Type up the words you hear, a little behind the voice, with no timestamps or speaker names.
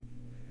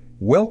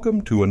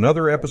Welcome to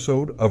another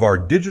episode of our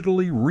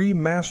digitally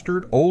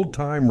remastered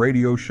old-time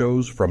radio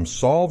shows from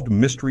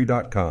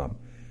SolvedMystery.com.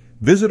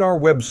 Visit our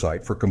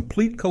website for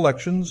complete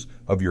collections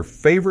of your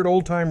favorite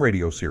old-time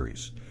radio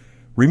series.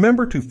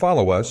 Remember to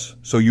follow us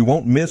so you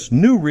won't miss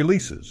new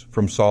releases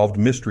from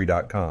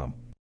SolvedMystery.com.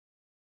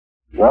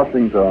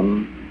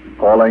 Washington,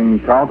 calling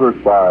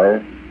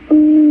Counterspy.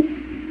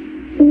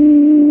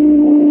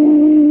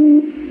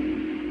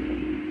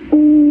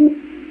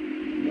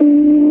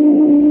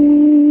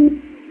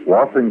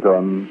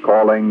 Washington,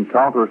 calling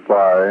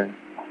Counterspy.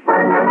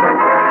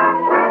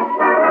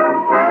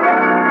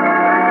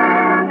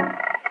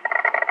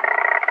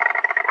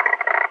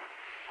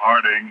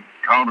 Harding,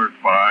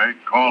 Counterspy,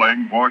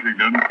 calling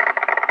Washington.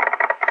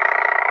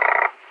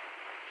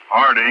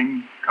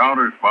 Harding,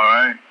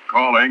 Counterspy,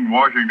 calling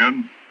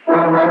Washington.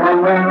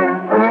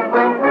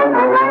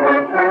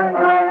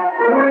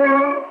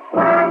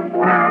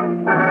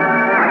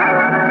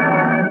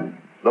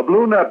 The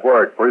Blue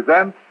Network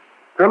presents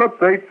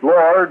Philip H.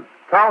 Lord's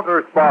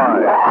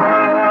Counterspy.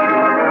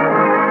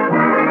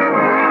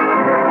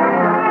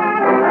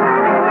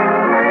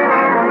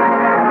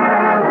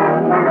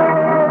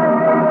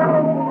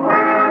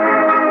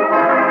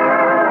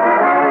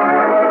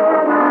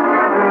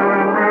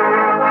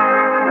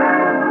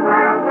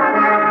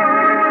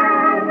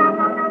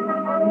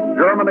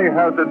 Germany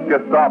has its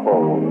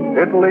Gestapo,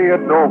 Italy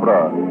its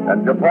Obra,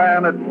 and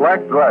Japan its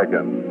Black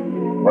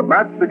Dragon. But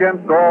matched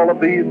against all of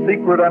these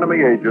secret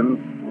enemy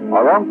agents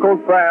are Uncle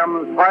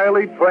Sam's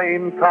highly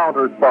trained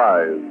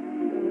counter-spies.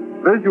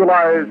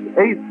 Visualize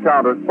ace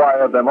counter-spy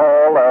of them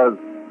all as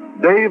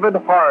David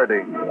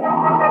Harding.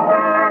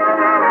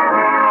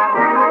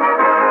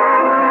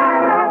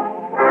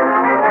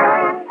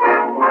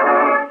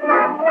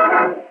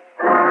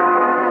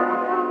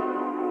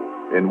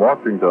 In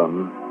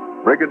Washington,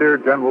 Brigadier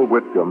General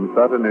Whitcomb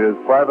sat in his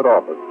private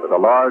office at a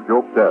large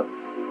oak desk.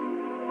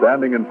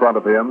 Standing in front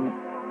of him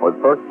was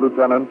First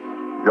Lieutenant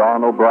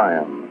John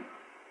O'Brien.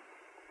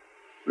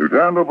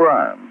 Lieutenant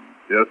O'Brien.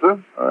 Yes, sir?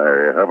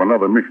 I have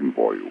another mission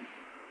for you.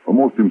 A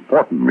most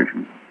important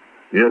mission.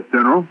 Yes,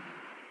 General.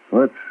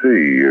 Let's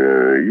see.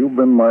 You've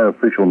been my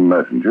official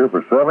messenger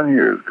for 7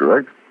 years,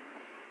 correct?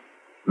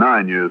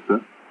 9 years, sir.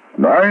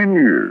 9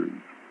 years.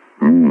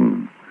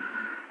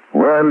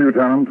 Well,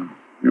 Lieutenant,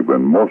 you've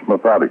been most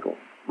methodical,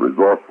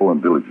 resourceful,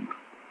 and diligent.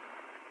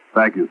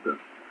 Thank you, sir.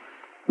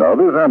 Now,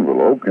 this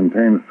envelope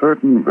contains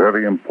certain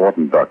very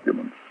important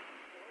documents.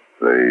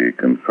 They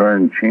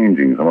concern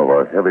changing some of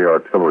our heavy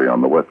artillery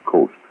on the West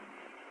Coast.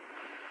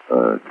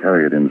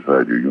 Carry it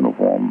inside your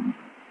uniform.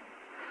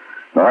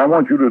 Now, I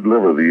want you to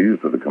deliver these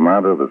to the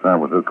commander of the San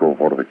Francisco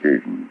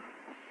fortifications.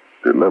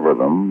 Deliver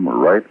them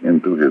right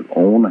into his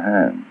own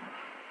hands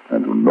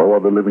and to no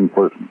other living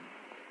person.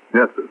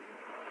 Yes, sir.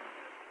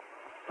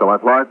 Shall I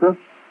fly, sir?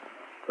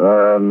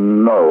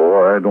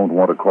 No, I don't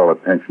want to call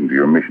attention to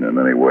your mission in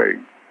any way.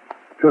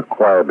 Just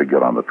quietly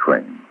get on the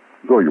train,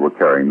 as though you were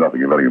carrying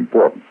nothing of any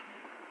importance.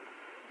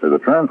 There's a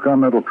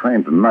transcontinental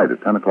train tonight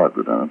at 10 o'clock,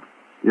 Lieutenant.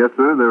 Yes,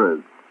 sir, there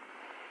is.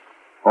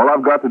 All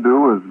I've got to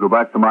do is go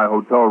back to my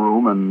hotel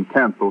room and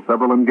cancel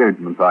several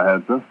engagements I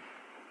had, sir.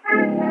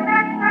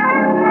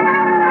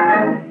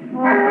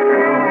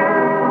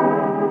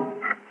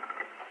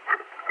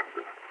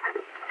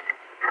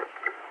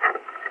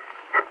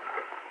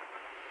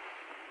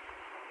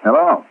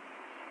 Hello?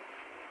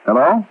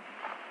 Hello?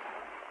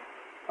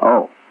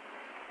 Oh.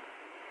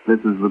 This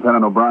is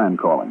Lieutenant O'Brien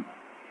calling.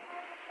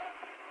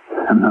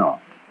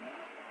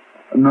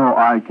 No,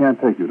 I can't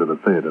take you to the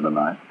theater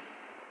tonight.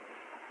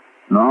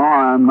 No,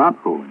 I'm not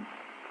fooling.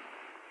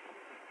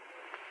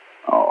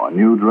 Oh, a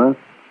new dress?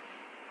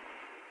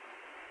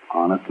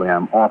 Honestly,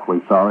 I'm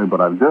awfully sorry, but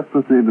I've just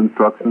received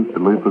instructions to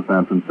leave for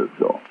San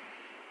Francisco.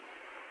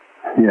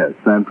 Yes,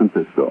 San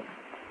Francisco.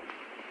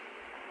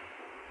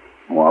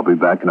 Well, I'll be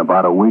back in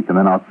about a week, and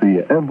then I'll see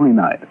you every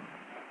night.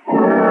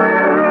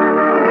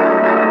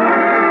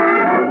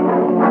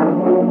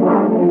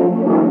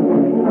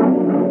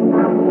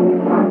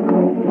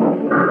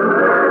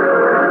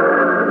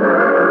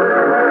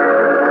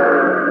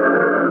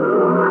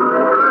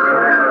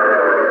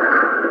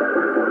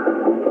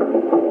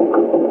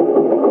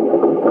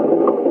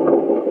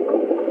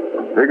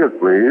 Tickets,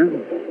 please.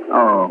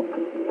 Oh,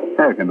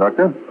 hey,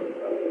 conductor.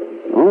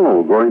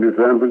 Oh, going to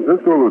San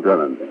Francisco,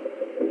 Lieutenant.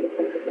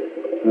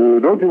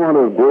 Don't you want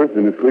a berth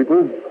in a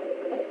sleeper?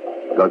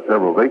 Got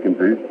several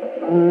vacancies.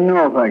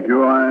 No, thank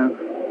you. I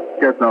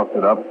guess I'll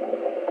sit up.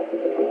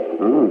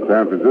 Oh,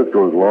 San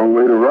Francisco's a long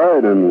way to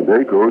ride in the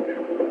day coach.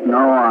 No,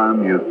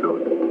 I'm used to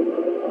it.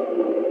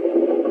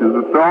 Is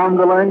the storm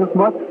delaying us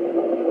much?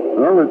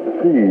 Well, let's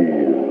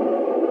see.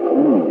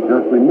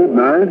 Just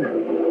midnight.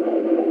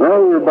 Well,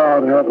 we're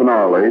about half an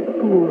hour late.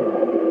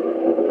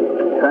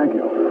 Thank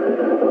you.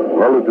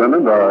 Well,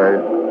 Lieutenant, I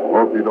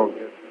hope you don't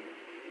get...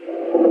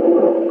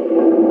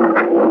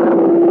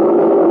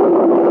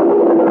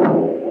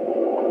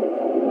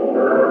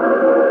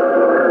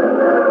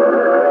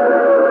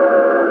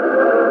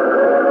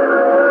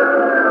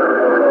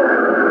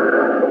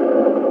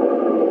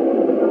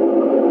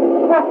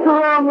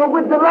 What's wrong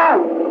with the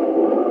lights?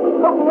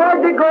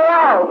 Why'd they go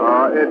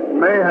out? It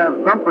may have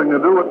something to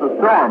do with the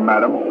storm,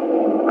 madam.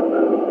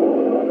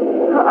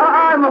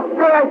 I'm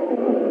afraid.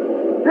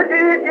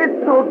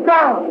 It's so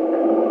dark.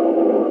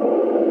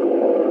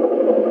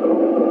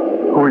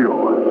 Who are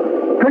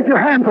you? Take your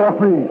hands off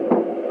me.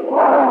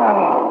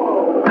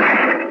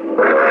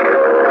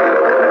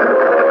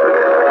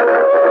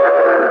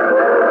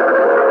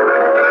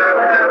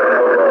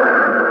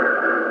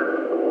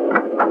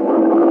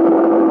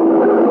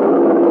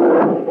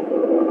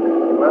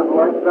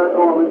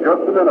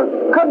 Just a minute.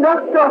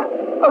 Conductor,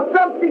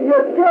 something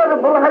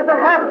terrible has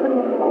happened.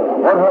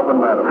 What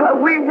happened,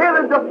 madam? We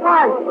heard a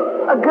fight.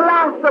 A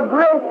glass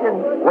breaking.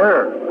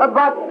 Where?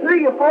 About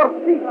 3 or 4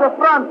 feet in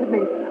front of me.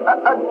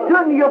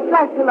 Turn your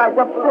flashlight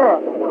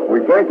upstairs.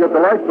 We can't get the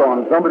lights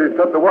on. Somebody's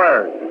cut the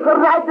wires.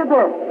 Right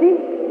there. See?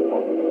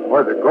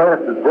 Why, the glass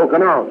is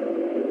broken out.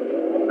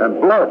 And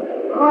blood.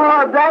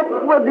 Oh, that's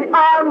where the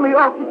army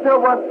officer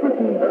was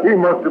sitting. He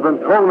must have been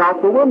thrown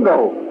out the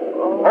window.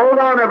 Hold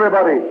on,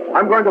 everybody.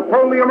 I'm going to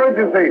phone the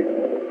emergency.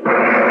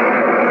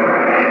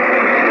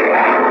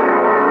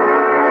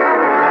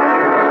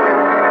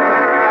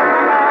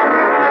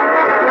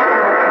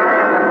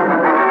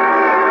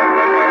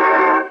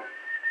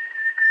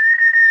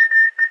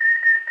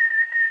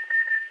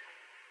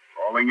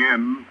 Calling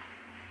in.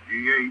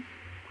 G8.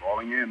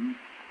 Calling in.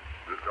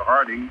 Mr.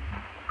 Harding.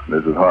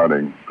 This is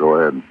Harding. Go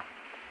ahead.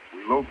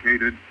 We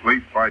located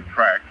place by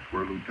tracks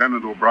where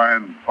Lieutenant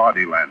O'Brien's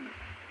body landed.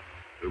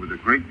 There was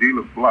a great deal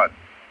of blood.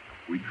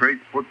 We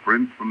traced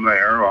footprints from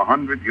there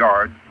 100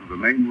 yards to the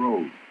main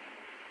road.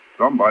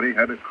 Somebody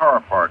had a car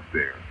parked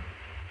there.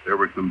 There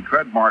were some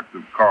tread marks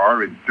of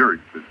car in dirt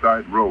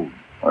beside road.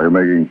 Are you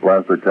making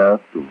plaster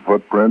casts of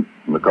footprints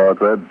in the car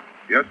tread?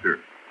 Yes, sir.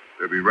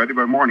 They'll be ready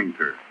by morning,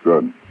 sir.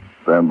 Good.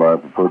 Stand by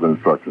for further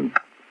instructions.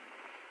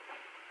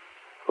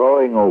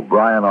 Throwing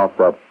O'Brien off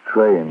that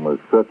train was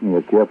certainly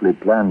a carefully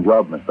planned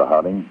job, Mr.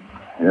 Harding.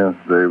 Yes,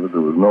 David, it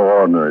was no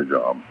ordinary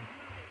job.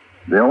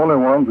 The only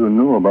ones who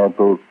knew about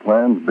those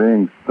plans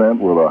being sent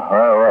were the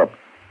higher-ups.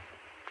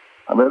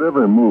 I bet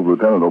every move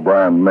Lieutenant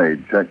O'Brien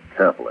made checked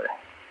carefully.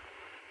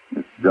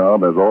 This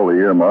job has all the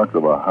earmarks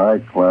of a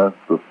high-class,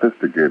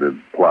 sophisticated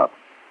plot.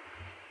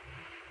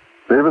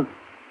 Davis,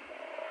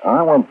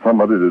 I want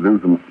somebody to do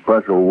some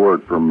special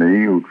work for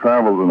me who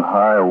travels in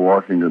high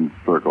Washington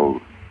circles.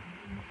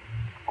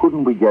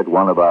 Couldn't we get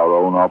one of our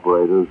own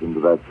operators into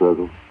that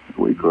circle?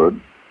 We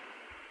could.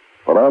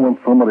 But I want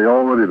somebody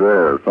already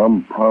there,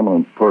 some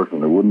prominent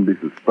person who wouldn't be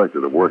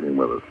suspected of working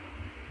with us.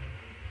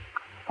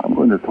 I'm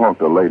going to talk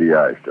to Lady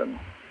Ashton.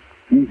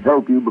 She's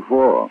helped you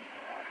before.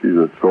 She's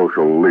a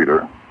social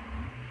leader,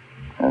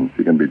 and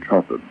she can be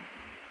trusted.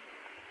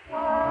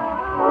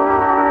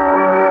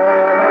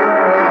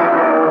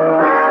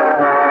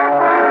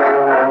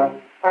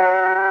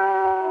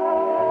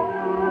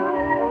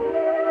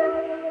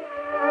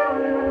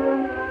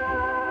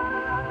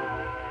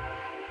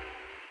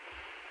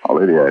 Now,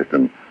 Lady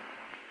Ashton,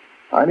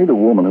 I need a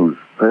woman who's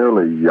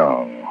fairly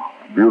young,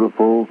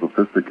 beautiful,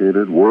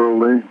 sophisticated,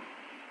 worldly,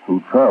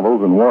 who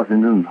travels in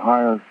Washington's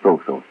higher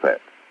social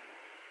set.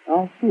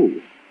 I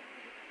see.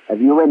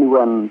 Have you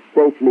anyone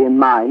specially in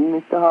mind,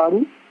 Mr.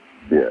 Hardy?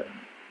 Yes.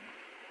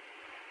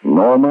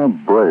 Norma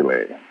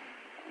Brayley.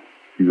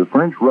 She's a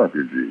French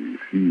refugee.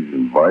 She's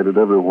invited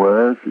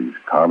everywhere. She's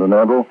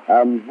continental.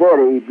 And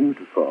very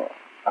beautiful.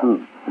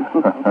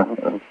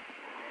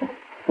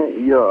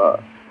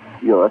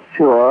 You're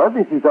sure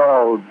this is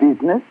all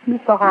business,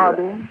 Mr.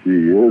 Hardy? Yeah,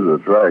 she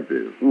is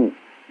attractive.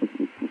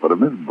 But if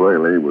Miss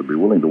Brayley would be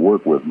willing to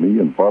work with me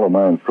and follow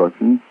my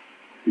instructions,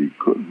 she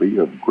could be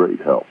of great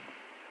help.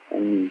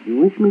 And you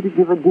wish me to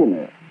give a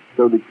dinner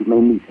so that you may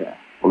meet her?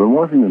 Well, in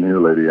Washington here,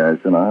 Lady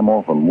Ashton, I'm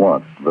often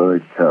watched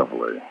very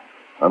carefully.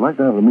 I'd like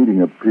to have the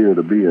meeting appear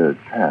to be a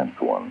chance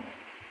one.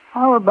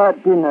 How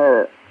about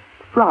dinner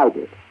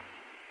Friday?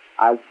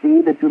 I'll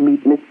see that you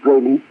meet Miss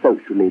Brayley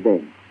socially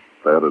then.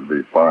 That'd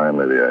be fine,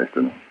 Lady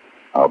Ashton.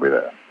 I'll be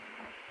there.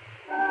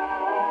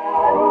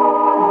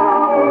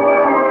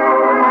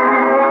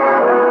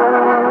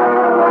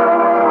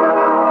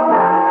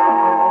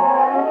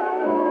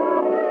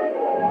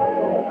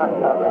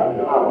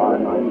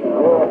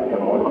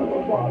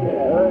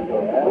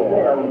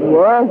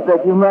 Yes,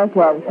 but you must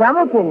have some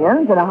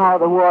opinions on how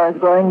the war is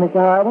going, Mr.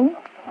 Harding.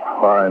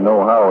 I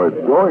know how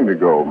it's going to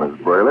go, Miss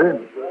Brayley.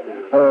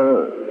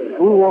 Shall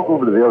we walk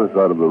over to the other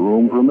side of the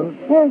room for a minute?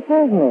 Yes,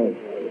 certainly.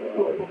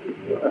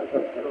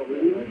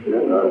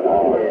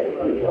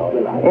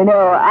 You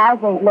know, I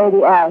think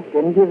Lady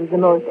Ashton gives the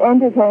most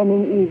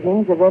entertaining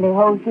evenings of any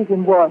hostess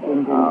in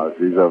Washington. Oh,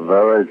 she's a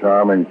very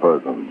charming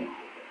person.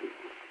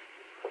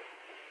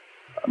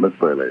 Miss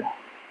Brayley.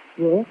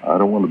 Yes? I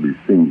don't want to be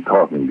seen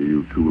talking to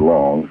you too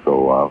long,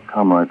 so I'll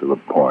come right to the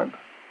point.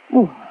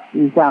 Oh,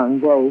 you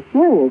sound very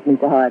serious,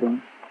 Mr.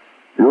 Harding.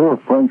 You're a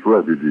French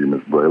refugee,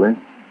 Miss Brayley.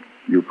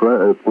 You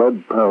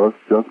fled Paris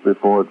just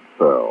before it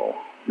fell.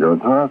 Your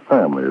entire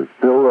family is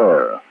still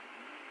there.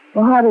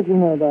 Well, how did you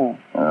know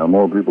that?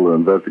 More people are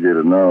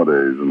investigated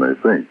nowadays than they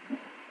think.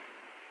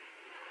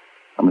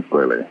 Miss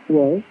Braley,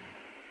 Yes?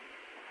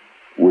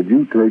 would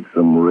you take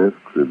some risks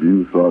if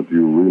you thought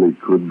you really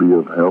could be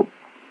of help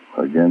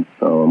against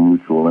our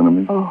mutual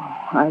enemy? Oh,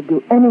 I'd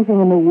do anything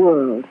in the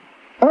world.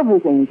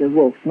 Everything's a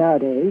risk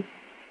nowadays.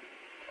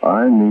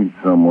 I need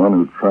someone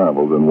who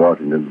travels in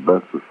Washington's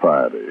best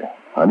society.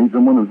 I need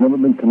someone who's never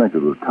been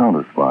connected with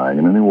counterspying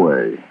in any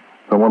way.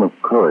 Someone of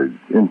courage,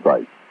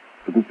 insight,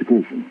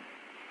 sophistication.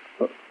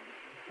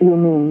 You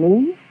mean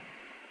me?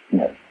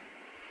 Yes.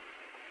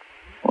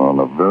 On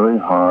a very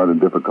hard and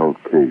difficult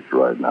case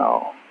right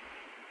now.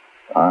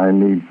 I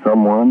need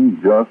someone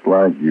just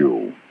like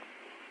you.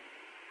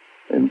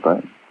 In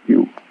fact,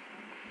 you.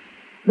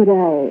 But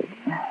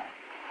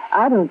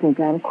I don't think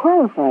I'm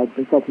qualified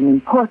for such an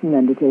important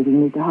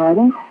undertaking, Mr.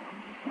 Harding.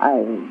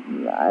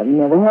 I've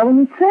never had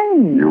any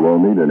training. You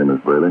won't need any,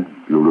 Miss Braley.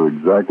 You'll do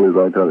exactly as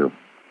I tell you.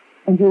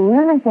 And you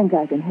really think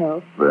I can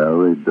help?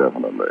 Very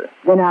definitely.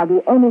 Then I'll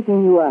do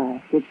anything you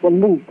ask. It's the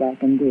least I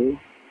can do.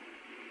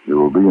 You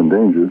will be in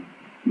danger.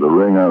 The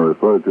ring I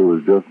refer to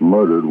has just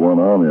murdered one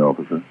Army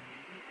officer.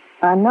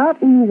 I'm not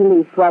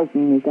easily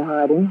frightened, Mr.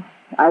 Harding.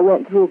 I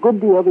went through a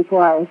good deal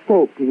before I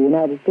escaped to the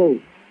United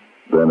States.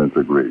 Then it's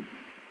agreed.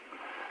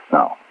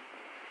 Now,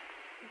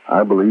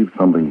 I believe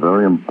something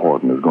very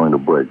important is going to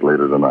break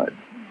later tonight.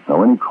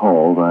 Now, any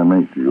calls I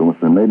make to you must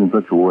be made in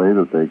such a way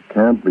that they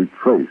can't be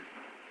traced.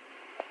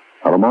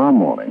 Now, tomorrow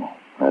morning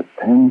at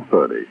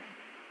 10:30,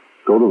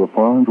 go to the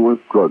Farnsworth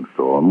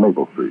Drugstore on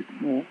Maple Street.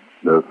 Yes.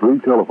 There are 3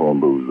 telephone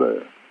booths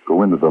there.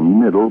 Go into the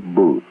middle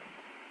booth.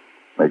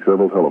 Make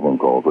several telephone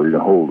calls so you can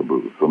hold the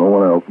booth, so no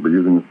one else will be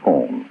using the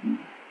phone.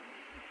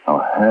 Now,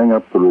 hang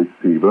up the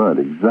receiver at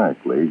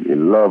exactly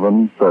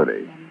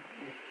 11:30.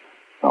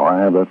 Now, I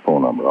have that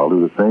phone number. I'll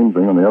do the same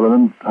thing on the other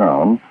end of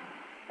town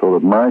so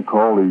that my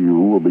call to you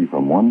will be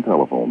from one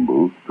telephone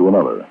booth to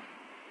another,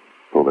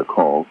 so the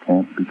call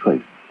can't be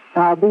traced.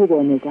 I'll be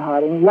there, Mr.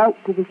 Harding, right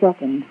to the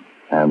second.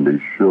 And be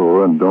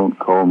sure and don't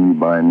call me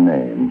by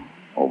name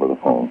over the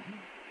phone.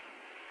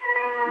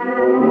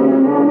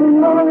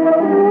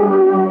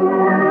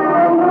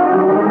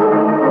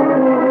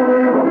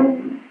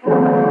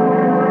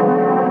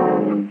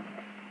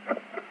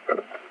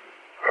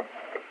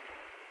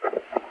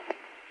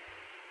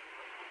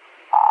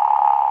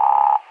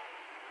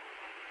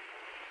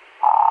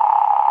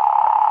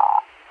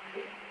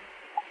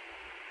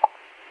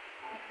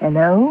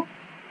 Hello?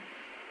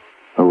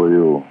 Who are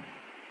you?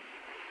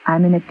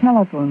 I'm in a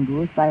telephone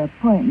booth by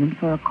appointment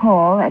for a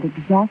call at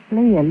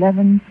exactly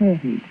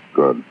 11:30.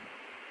 Good.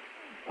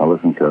 Now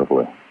listen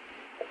carefully.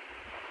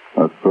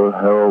 Sir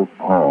Harold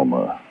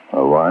Palmer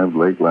arrived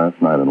late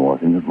last night in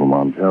Washington from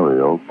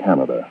Ontario,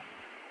 Canada.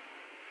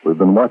 We've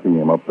been watching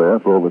him up there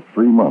for over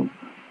 3 months.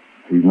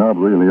 He's not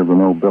really of the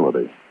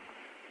nobility.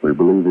 We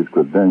believe his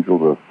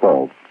credentials are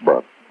false,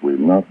 but we've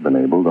not been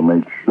able to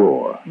make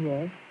sure.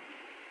 Yes?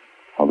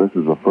 Now, this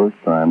is the first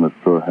time that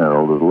Sir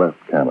Harold has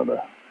left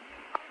Canada.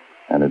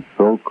 And it's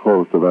so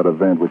close to that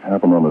event which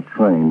happened on the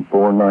train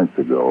 4 nights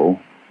ago,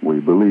 we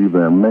believe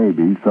there may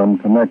be some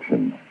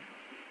connection.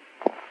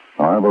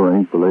 I've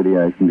arranged for Lady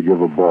Ashton to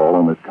give a ball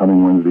on this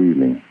coming Wednesday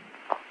evening.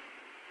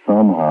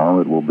 Somehow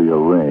it will be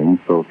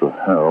arranged so Sir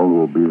Harold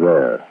will be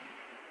there.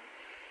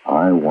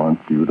 I want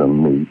you to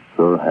meet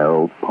Sir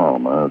Harold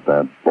Palmer at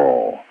that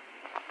ball.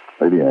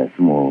 Lady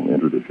Ashton will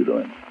introduce you to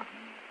him.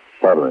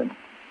 Flatter him.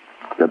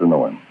 Get to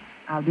know him.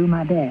 I'll do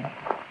my best.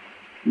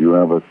 You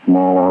have a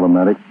small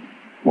automatic,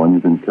 one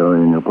you can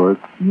carry in your purse?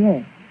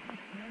 Yes.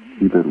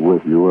 Keep it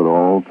with you at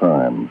all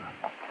times.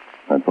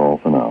 That's all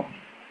for now.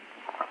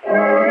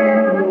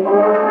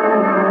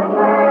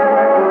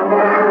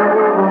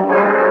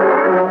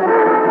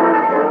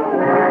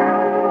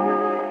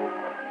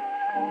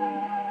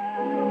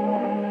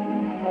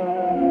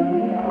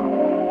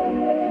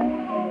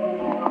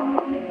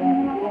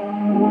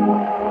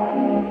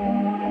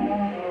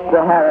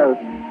 Sir Harold,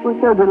 we're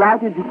so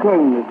delighted you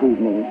came this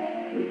evening.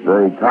 It's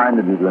very kind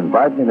of you to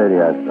invite me, Lady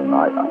Ashton.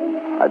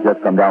 I've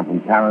just come down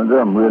from Canada.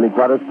 I'm really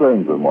quite a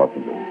stranger in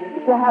Washington.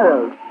 Sir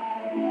Harold,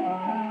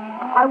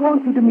 I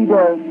want you to meet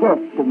a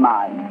guest of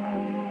mine,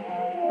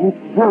 Miss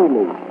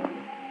Braley.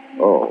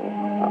 Oh,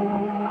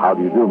 how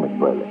do you do, Miss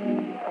Braley?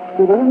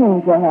 Good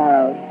evening, Sir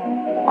Harold.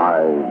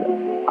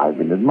 I've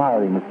been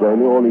admiring Miss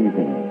Braley all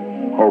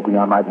evening, hoping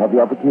I might have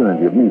the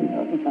opportunity of meeting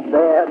her.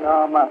 There,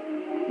 Norma.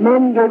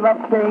 Men gave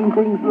up saying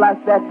things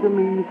like that to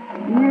me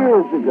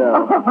years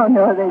ago. Oh,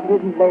 no, they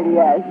didn't, Lady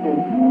Ashton.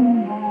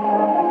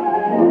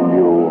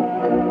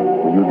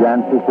 Will you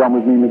dance this one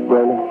with me, Miss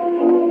Braley?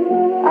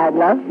 I'd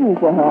love to,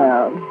 Sir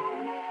Harold.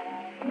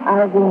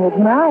 I've been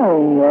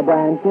admiring your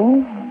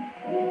dancing.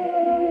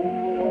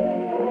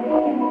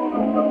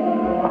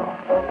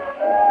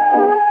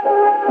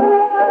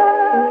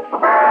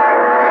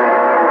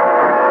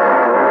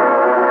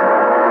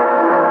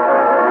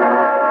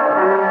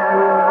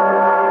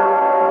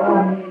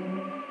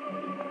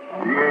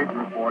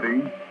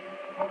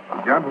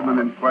 The gentleman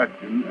in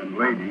question and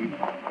lady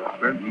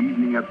spent the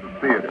evening at the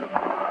theater,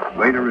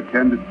 later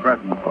attended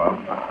Crescent Club,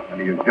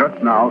 and he has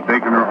just now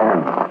taken her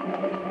home.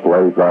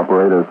 Place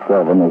operator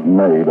 7 is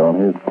made on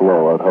his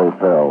floor at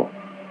hotel.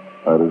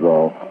 That is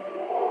all.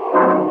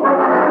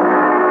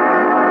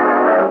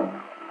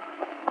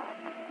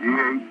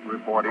 G8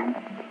 reporting.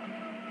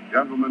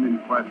 Gentleman in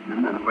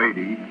question and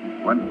lady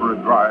went for a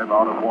drive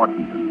out of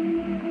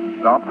Washington.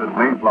 Stopped at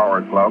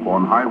Mayflower Club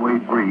on Highway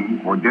 3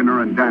 for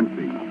dinner and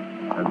dancing.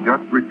 Has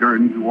just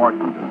returned to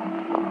Washington.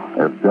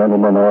 If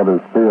gentleman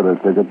orders theater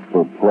tickets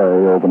for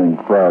play opening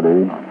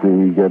Friday,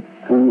 she gets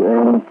 2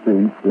 aim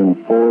seats in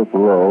 4th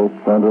row,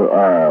 center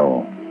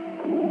aisle.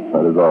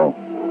 That is all.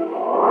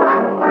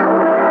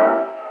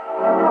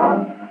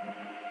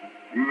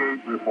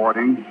 G8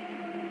 reporting.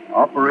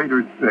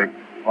 Operator 6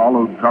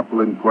 followed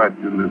couple in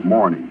question this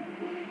morning.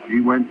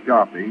 She went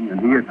shopping, and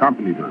he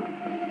accompanied her.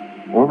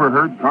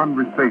 Overheard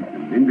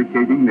conversation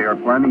indicating they are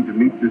planning to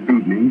meet this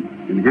evening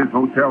in his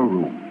hotel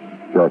room.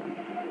 Check.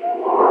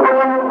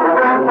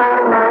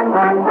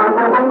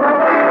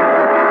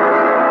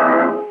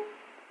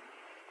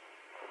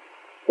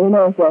 You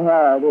know, Sir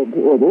Harold,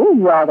 it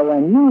is rather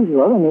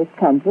unusual in this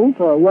country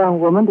for a young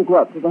woman to go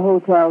up to the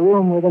hotel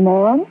room with a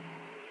man,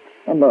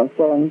 unless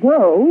they're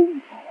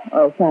engaged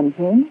or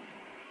something.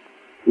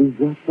 Is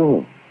that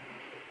so?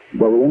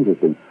 Very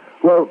interesting.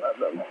 Well,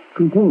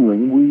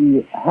 continuing,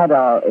 we had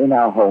in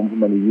our home for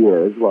many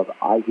years what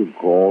I should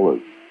call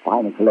as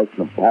fine a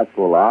collection of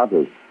pastoral art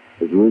as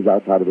there is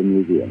outside of a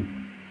museum.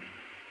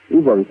 We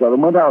very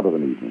seldom went out of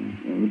an evening.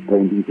 The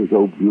paintings are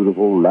so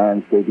beautiful,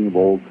 landscaping of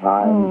all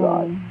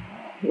times.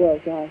 Yes,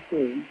 I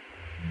see.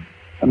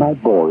 Am I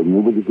boring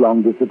you with this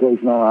long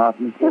dissertation on art,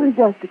 Miss? It was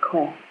just a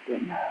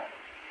question.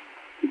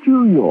 Did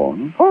you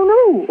yawn? Oh,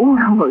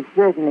 no,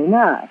 certainly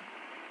not.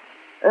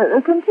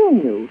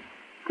 Continue.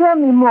 Tell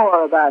me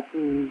more about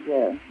these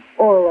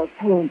oil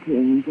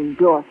paintings in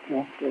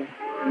Dorchester.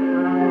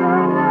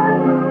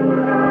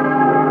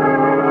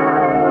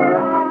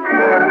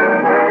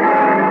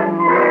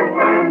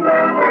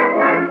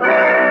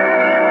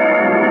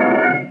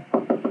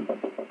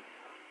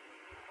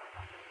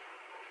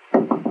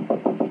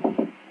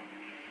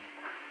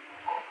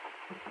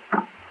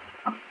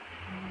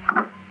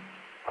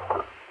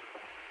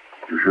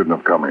 You shouldn't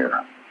have come here.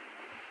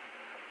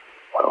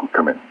 Well,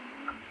 come in.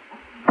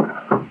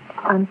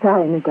 I'm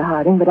sorry, Mr.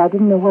 Harding, but I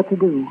didn't know what to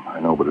do. I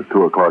know, but it's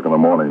 2 o'clock in the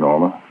morning,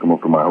 Norma. Come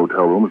up to my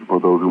hotel room and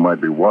put those who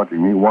might be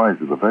watching me wise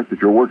to the fact that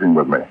you're working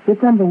with me. But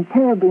something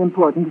terribly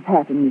important has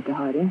happened, Mr.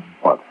 Harding.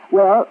 What?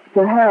 Well,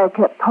 Sir Harold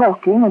kept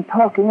talking and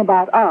talking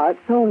about art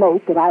so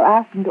late that I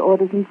asked him to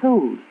order some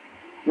food.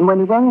 And when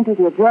he went into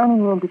the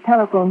adjoining room to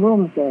telephone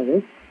room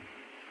service,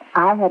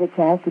 I had a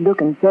chance to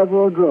look in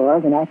several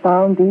drawers, and I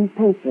found these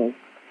papers.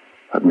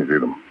 Let me see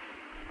them.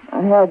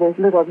 I had this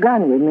little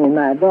gun with me in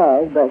my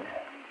bag, but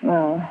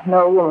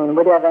no woman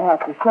would ever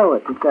have to show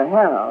it to Sir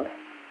Harold.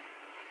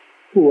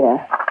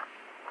 Here.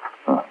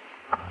 Huh.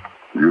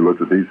 You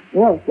looked at these?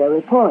 Yes, they're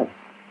reports.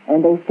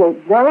 And they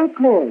state very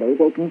clearly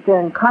they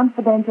concern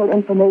confidential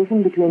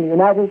information between the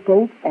United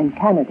States and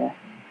Canada.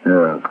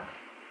 Yes.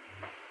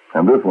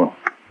 And this one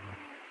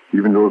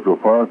even goes so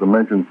far as to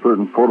mention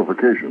certain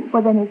fortifications.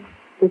 Well, then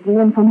it's the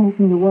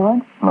information you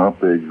want? Not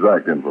the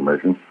exact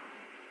information,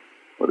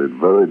 but it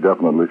very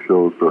definitely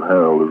shows Sir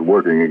Harold is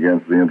working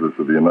against the interests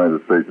of the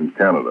United States and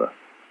Canada.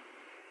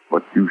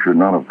 But you should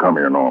not have come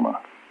here, Norma.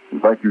 In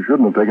fact, you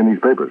shouldn't have taken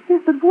these papers.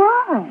 Yes, but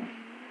why?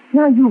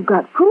 Now you've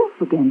got proof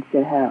against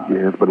Sir Harold.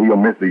 Yes, but he'll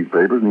miss these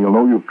papers, and he'll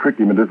know you've tricked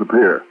him and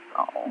disappear.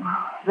 Oh,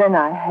 then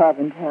I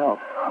haven't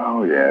helped.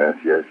 Oh,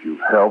 yes, you've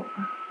helped.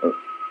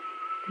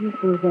 Do you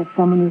suppose that's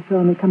someone who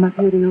saw me come up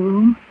here to your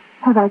room?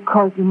 Have I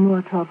caused you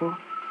more trouble?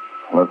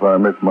 Unless I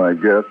miss my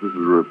guess, this is a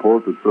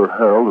report that Sir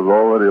Harold has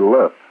already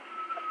left.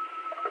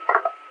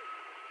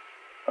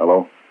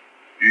 Hello?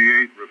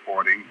 G8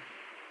 reporting.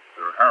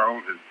 Sir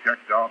Harold has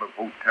checked out of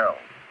hotel.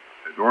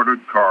 Has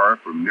ordered car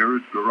from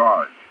nearest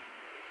garage.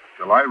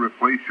 Shall I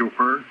replace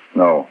chauffeur?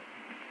 No.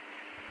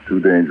 Too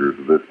dangerous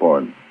at this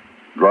point.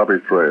 Drop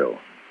his trail.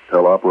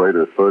 Tell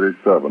operator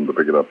 37 to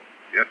pick it up.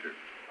 Yes, sir.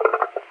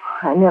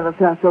 I never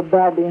felt so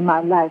badly in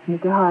my life,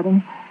 Mr.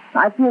 Harding.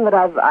 I feel that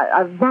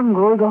I've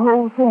bungled the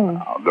whole thing.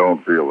 Now,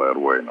 don't feel that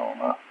way,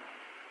 Norma.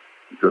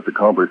 You just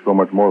accomplished so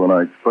much more than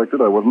I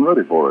expected, I wasn't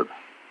ready for it.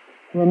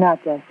 You're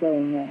not just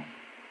saying that.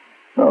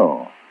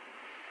 No.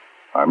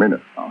 I mean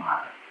it.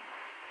 Oh,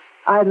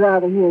 I'd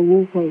rather hear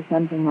you say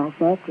something like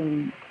that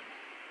than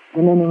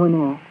anyone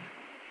else.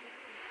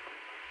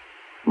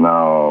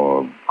 Now,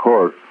 of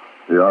course,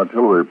 the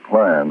artillery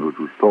plans which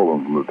were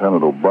stolen from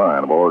Lieutenant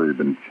O'Brien have already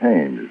been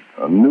changed.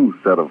 A new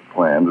set of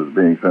plans is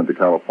being sent to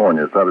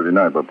California Saturday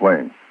night by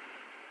plane.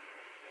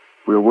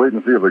 We'll wait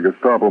and see if the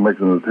Gestapo makes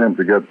an attempt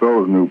to get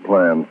those new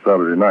plans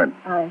Saturday night.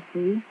 I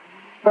see.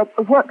 But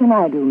what can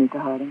I do, Mr.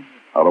 Harding?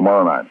 Now,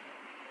 tomorrow night,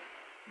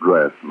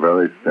 dress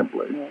very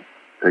simply. Yes.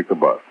 Take the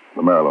bus,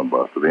 the Maryland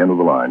bus, to the end of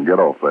the line. Get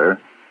off there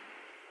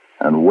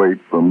and wait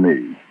for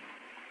me.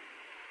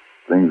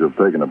 Things have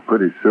taken a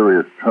pretty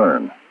serious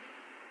turn.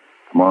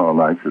 Tomorrow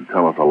night should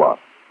tell us a lot.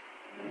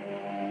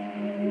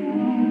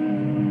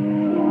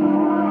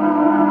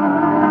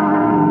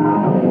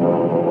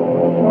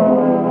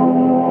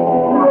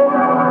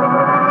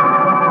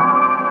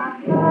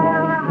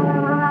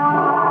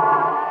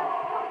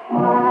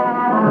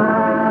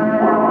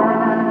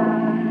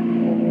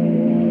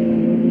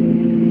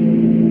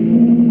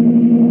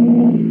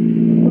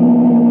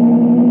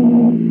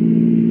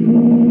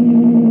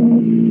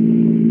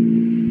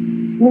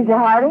 Mr.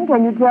 Harding,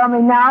 can you tell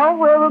me now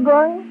where we're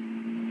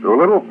going? To a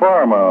little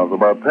farmhouse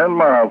about 10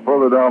 miles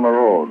further down the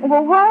road.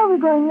 Well, why are we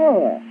going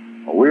there?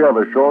 We have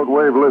a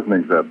shortwave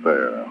listening set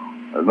there.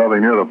 There's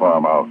nothing near the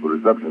farmhouse. The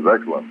reception's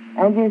excellent.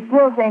 And you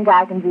still think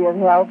I can be of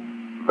help?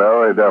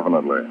 Very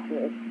definitely.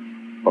 Yes.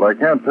 But I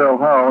can't tell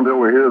how until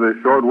we hear this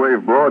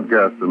shortwave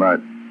broadcast tonight.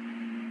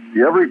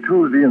 See, every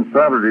Tuesday and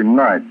Saturday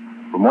night,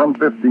 from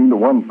 1:15 to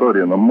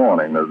 1:30 in the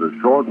morning, there's a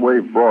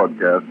shortwave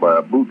broadcast by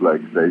a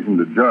bootleg station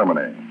to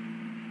Germany.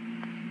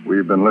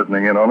 We've been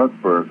listening in on it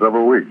for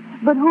several weeks.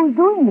 But who's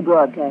doing the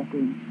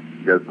broadcasting?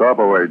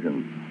 Gestapo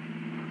agents.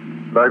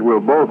 In fact,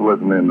 we'll both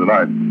listen in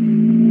tonight.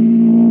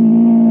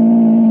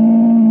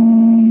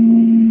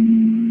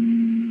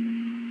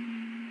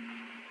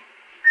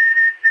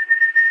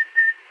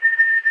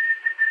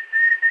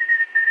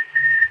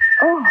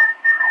 Oh,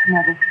 I've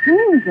never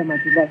seen so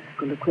much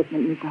electrical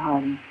equipment, Mr.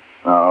 Harding.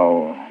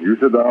 Now, you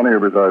sit down here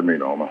beside me,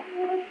 Norma.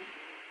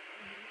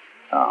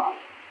 Now,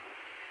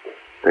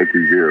 take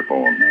these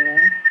earphones.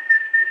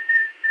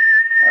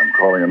 I'm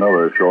calling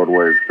another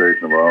shortwave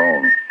station of our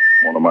own.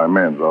 One of my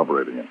men's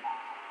operating it.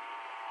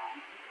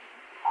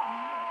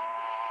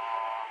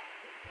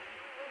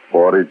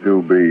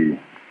 42B.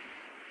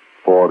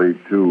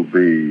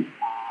 42B.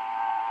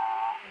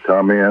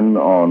 Come in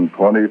on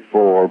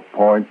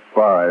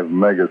 24.5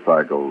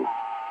 megacycles.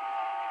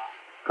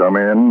 Come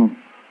in.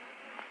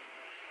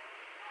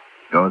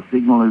 Your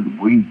signal is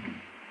weak,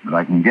 but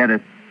I can get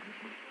it.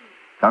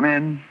 Come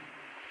in.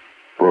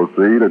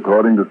 Proceed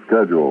according to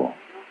schedule.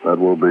 That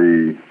will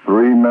be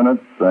 3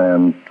 minutes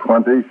and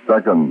 20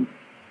 seconds.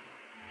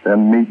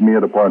 Then meet me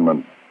at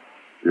appointment.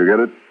 You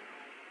get it?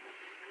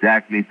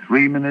 Exactly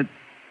 3 minutes,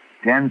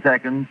 10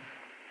 seconds,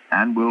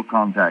 and we'll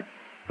contact.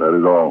 That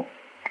is all.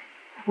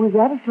 Was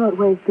that a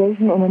shortwave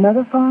station in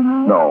another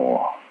farmhouse?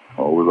 No.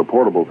 Oh, it was a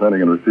portable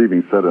sending and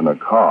receiving set in a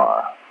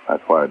car.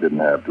 That's why it didn't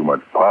have too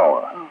much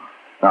power. Oh.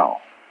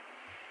 Now,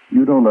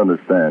 you don't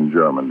understand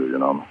German, do you,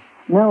 Norma?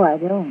 No, I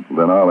don't.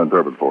 Then I'll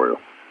interpret for you.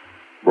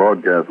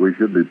 Broadcast we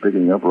should be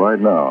picking up right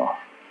now.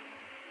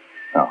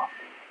 Now,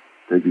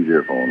 take these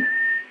earphones.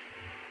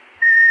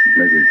 He's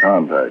making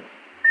contact.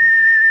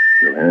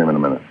 You'll hear him in a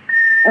minute.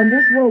 And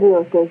this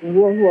radio station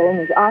we're hearing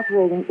is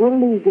operating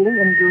illegally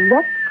in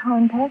direct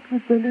contact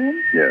with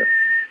Berlin? Yes.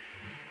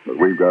 But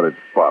we've got it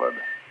spotted.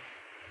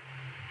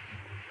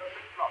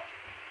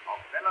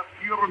 Auf Welle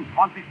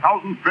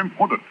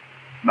 24.500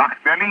 nach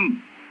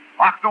Berlin.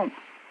 Achtung!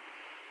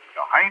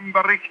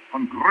 Geheimbericht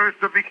von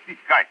größter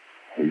Wichtigkeit.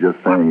 He's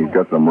just saying he's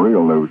got some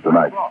real news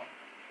tonight.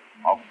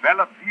 Auf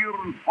Welle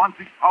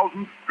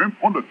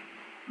 24.500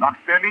 nach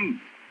Berlin.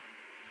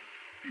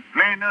 Die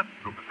Pläne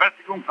zur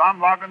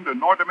Befestigungsanlagen der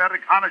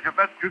nordamerikanischen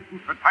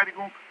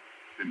Westküstenverteidigung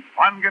sind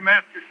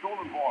plangemäß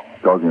gestohlen worden.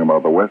 Talking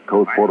about the West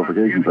Coast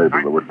fortification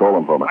papers that were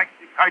stolen from us.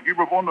 Leichtigkeit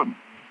überwunden.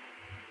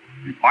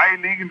 Die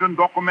beiliegenden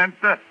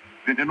Dokumente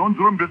sind in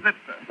unserem Besitz.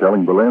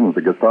 Telling Berlin that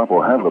the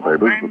Gestapo have the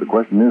papers, but the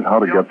question is how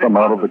to get them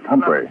out of the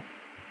country.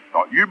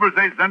 Die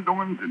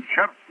Überseesendungen sind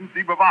schärfstens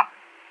überwacht.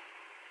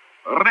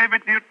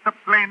 Revidierte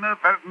Pläne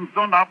werden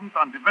Sonnabend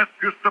an die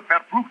Westküste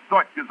per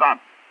Flugzeug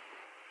gesandt.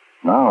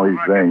 Now he's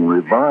saying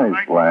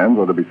revised plans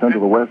are to be sent to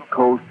the West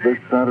Coast this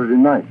Saturday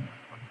night.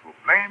 Das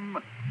Problem,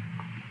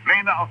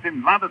 Pläne aus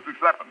dem Lande zu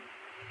schleppen.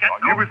 Get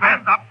those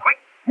hands up, quick!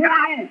 Who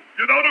are you?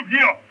 Get out of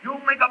here! You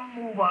make a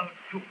move, I'll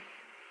shoot.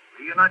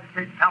 The United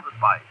States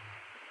Counterspy.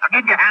 Now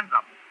get your hands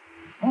up.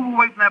 Move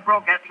away from that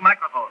broadcasting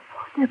microphone.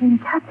 They're being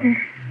captured.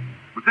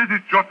 But this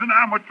is just an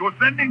amateur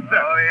sending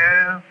set. Oh,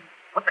 yeah?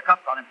 Put the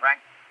cuffs on him,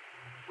 Frank.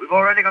 We've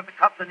already got the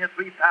cuffs on your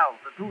three pals.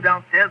 The two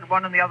downstairs and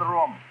one in the other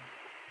room.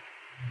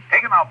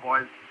 Take them out,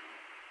 boys.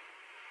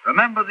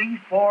 Remember, these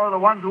four are the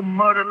ones who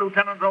murdered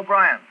Lieutenant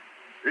O'Brien.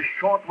 This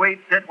shortwave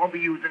set won't be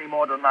used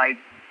anymore tonight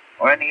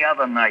or any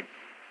other night.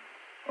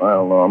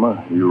 Well,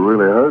 Norma, you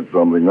really heard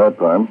something that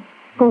time.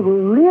 They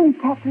were really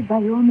captured by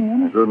your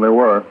men? They certainly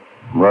were.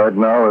 Right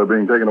now, they're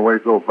being taken away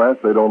so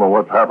fast they don't know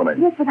what's happening.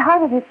 Yes, but how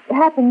did it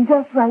happen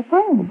just right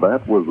then?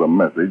 That was the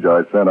message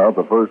I sent out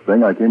the first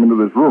thing I came into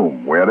this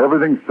room. We had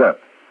everything set.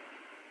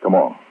 Come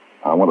on.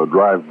 I want to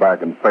drive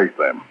back and face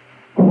them.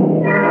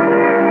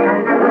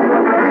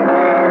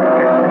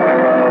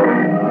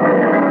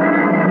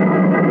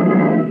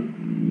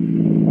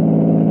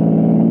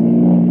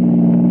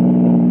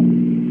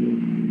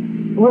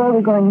 Where are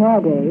we going now,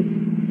 Dave?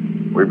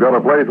 We've got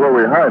a place where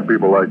we hide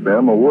people like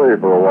them away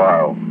for a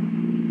while.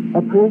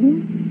 A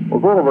prison?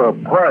 Well, sort of a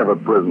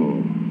private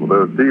prison with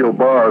their steel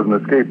bars and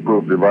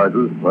escape-proof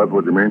devices. That's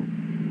what you mean.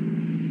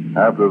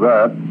 After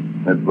that,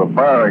 it's the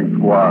firing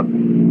squad.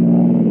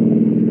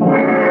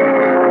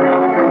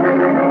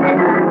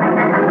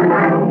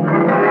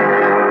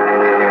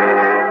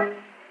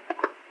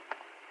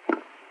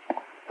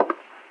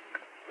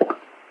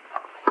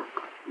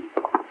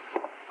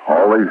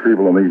 All these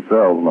people in these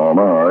cells,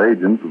 Norma, are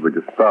agents of the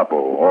Gestapo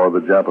or the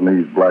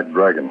Japanese Black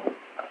Dragon.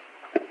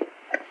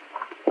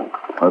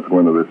 Let's go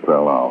into this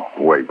cell now.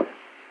 Wait.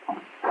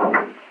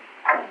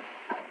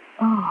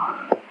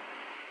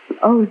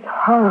 Oh, it's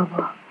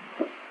horrible.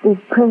 These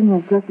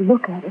prisoners just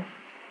look at us.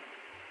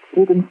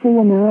 You can see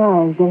in their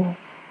eyes.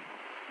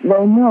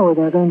 They know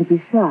they're going to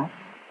be shot.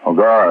 Oh,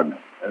 guard.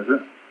 Is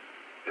it?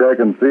 Check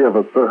and see if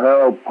it's Sir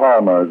Harold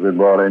Palmer has been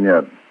brought in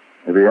yet.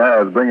 If he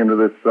has, bring him to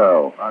this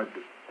cell. I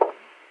see.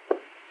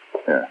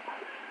 Yeah.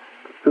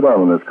 Sit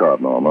down in this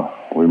cot, Norma.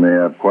 We may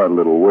have quite a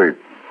little wait.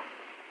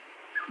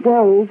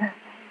 Dave,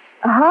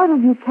 how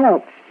did you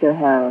catch Sir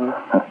Harold?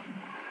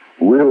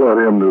 We'll let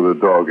him do the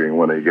dogging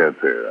when he gets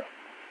here.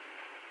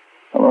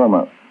 Now,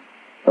 Norma,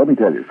 let me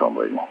tell you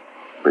something,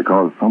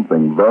 because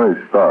something very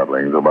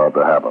startling is about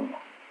to happen.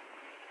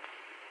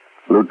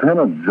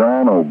 Lieutenant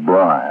John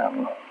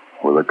O'Brien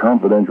was a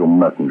confidential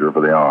messenger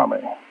for the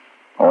Army.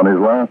 On his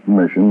last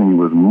mission, he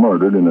was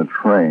murdered in a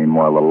train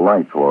while the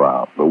lights were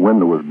out. The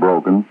window was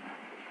broken,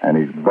 and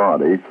his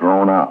body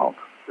thrown out.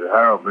 Sir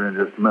Harold will be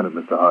in just a minute,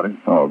 Mr. Harding.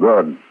 Oh,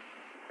 good.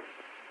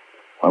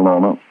 Well,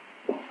 Norma,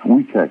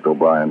 we checked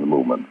O'Brien's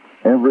movements.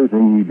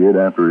 Everything he did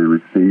after he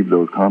received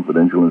those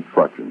confidential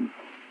instructions.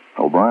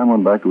 O'Brien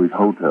went back to his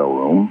hotel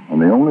room,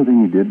 and the only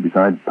thing he did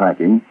besides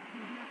packing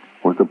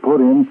was to put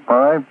in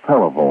 5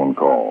 telephone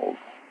calls.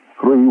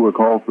 3 were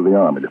calls to the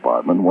Army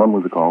Department, 1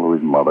 was a call to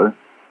his mother,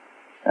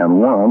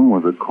 and 1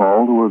 was a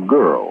call to a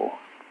girl.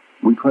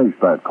 We traced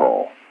that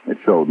call. It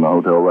showed in the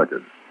hotel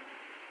records.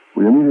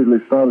 We immediately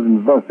started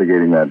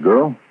investigating that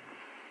girl,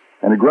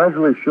 and it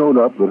gradually showed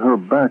up that her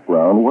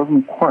background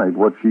wasn't quite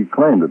what she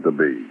claimed it to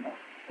be.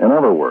 In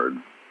other words,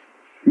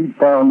 she'd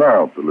found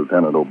out that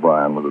Lieutenant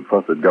O'Brien was a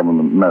trusted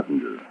government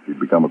messenger. She'd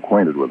become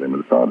acquainted with him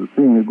and started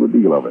seeing a good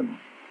deal of him.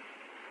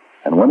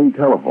 And when he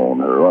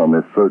telephoned her on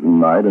this certain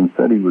night and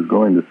said he was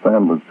going to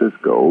San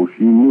Francisco,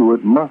 she knew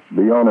it must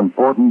be on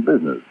important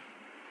business.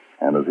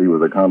 And as he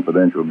was a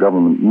confidential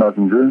government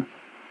messenger,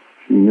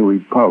 she knew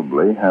he'd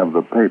probably have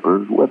the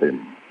papers with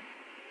him.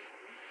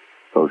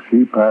 So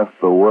she passed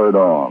the word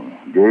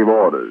on, gave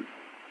orders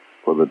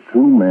for the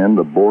 2 men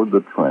to board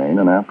the train,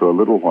 and after a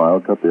little while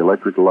cut the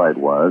electric light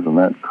wires in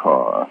that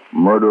car,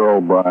 murder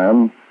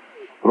O'Brien,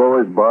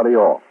 throw his body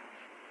off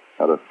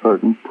at a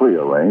certain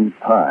prearranged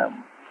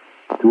time.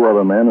 2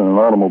 other men in an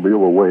automobile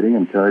were waiting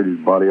and carried his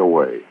body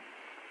away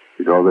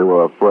because they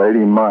were afraid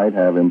he might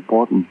have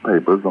important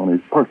papers on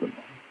his person.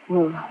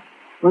 Well,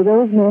 were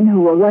those men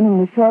who were running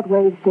the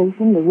shortwave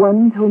station the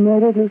ones who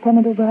murdered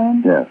Lieutenant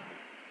O'Brien? Yes.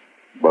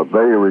 But they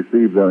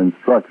received their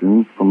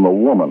instructions from the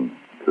woman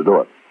to do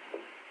it.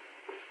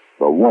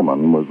 The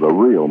woman was the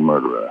real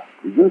murderer.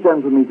 Did you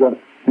send for me, sir?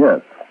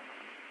 Yes.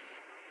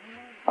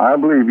 I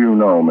believe you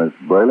know Miss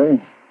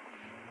Braley.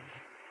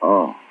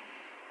 Oh.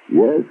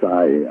 Yes,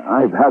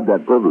 I've had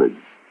that privilege.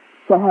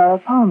 Sir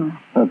Harold Palmer.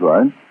 That's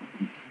right.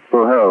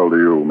 Sir Harold to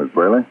you, Miss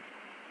Braley.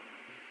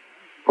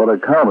 But a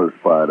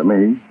counterspy to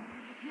me.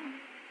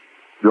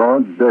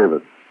 George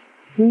Davis.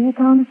 He's a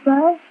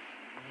counterspy?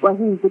 Well,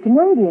 he's the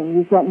Canadian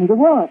you sent me to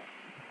watch.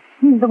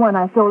 He's the one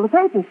I stole the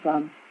papers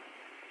from.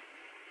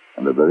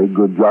 And a very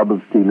good job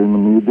of stealing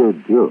them you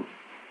did, too.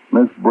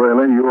 Miss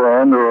Braley, you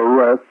are under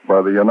arrest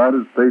by the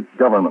United States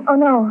government. Oh,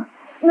 no.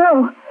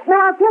 No. No,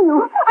 I'll kill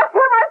you. I'll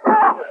kill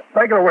myself.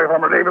 Take it away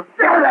from her, Davis.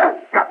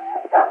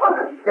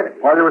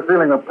 While you were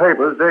stealing the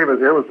papers, Davis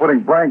here was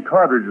putting blank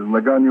cartridges in the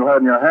gun you had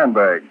in your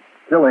handbag.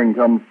 Killing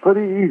comes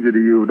pretty easy to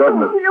you,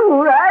 doesn't it?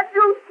 You rat,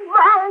 you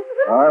swine.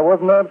 I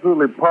wasn't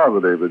absolutely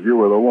positive that you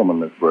were the woman,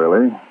 Miss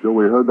Braley, till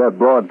we heard that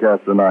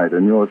broadcast tonight,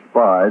 and your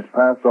spies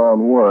passed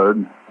on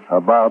word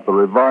about the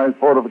revised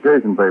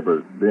fortification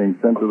papers being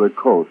sent to the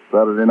coast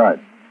Saturday night.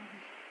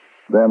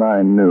 Then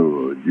I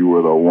knew that you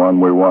were the one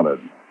we wanted,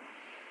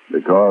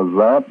 because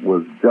that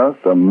was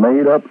just a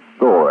made-up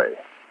story,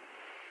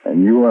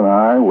 and you and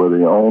I were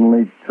the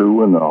only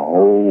 2 in the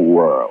whole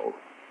world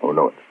who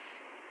knew it.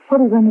 What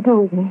are you going to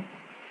do with me?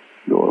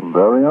 You're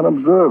very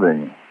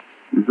unobserving.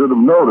 You should have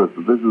noticed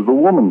that this is the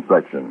woman's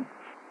section.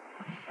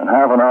 And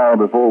half an hour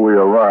before we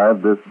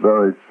arrived, this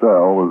very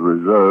cell was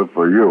reserved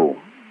for you.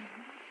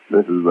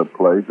 This is the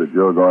place that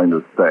you're going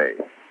to stay.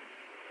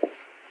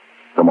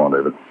 Come on,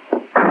 David.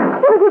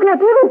 You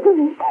can't do this to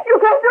me. You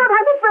can't do it.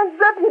 I'm a French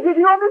refugee. Do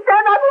you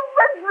understand? I'm a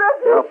French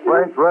refugee. You're a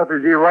French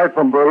refugee right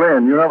from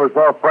Berlin. You never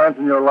saw France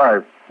in your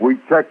life. We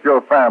checked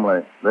your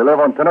family. They live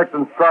on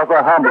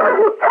Königstrasse, Hamburg. No,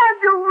 you can't,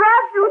 you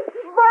rat, you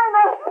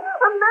swiner.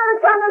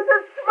 American is a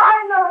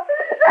swiner.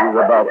 He's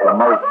about the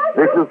most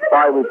vicious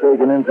spy we've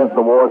taken in since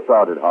the war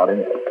started,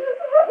 Harding.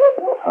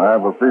 I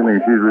have a feeling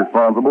she's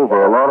responsible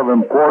for a lot of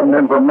important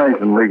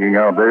information leaking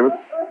out, David.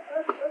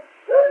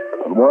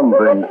 But one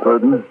thing's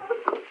certain.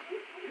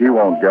 She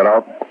won't get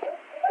out.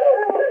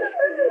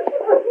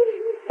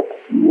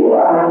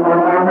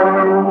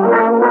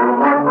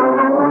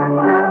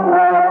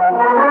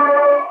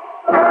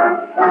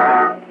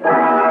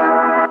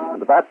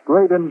 And that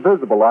great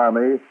invisible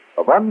army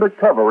of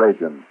undercover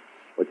agents,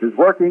 which is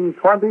working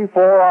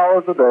 24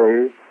 hours a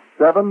day,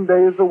 7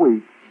 days a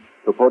week,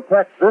 to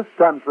protect this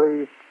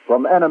country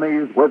from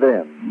enemies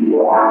within.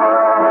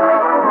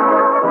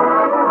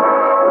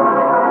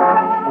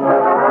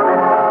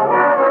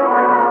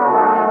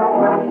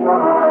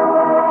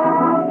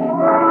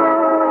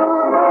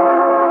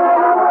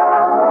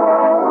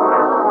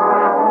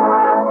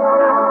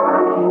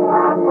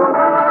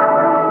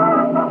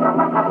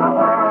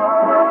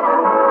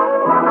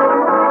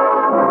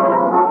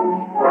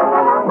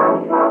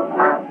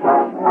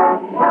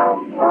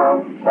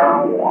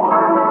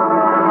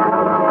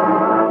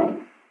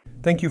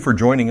 Thank you for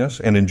joining us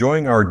and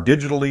enjoying our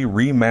digitally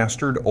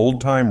remastered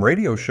old-time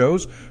radio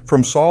shows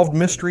from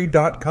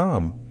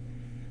SolvedMystery.com.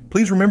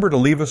 Please remember to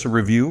leave us a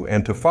review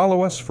and to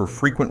follow us for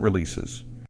frequent releases.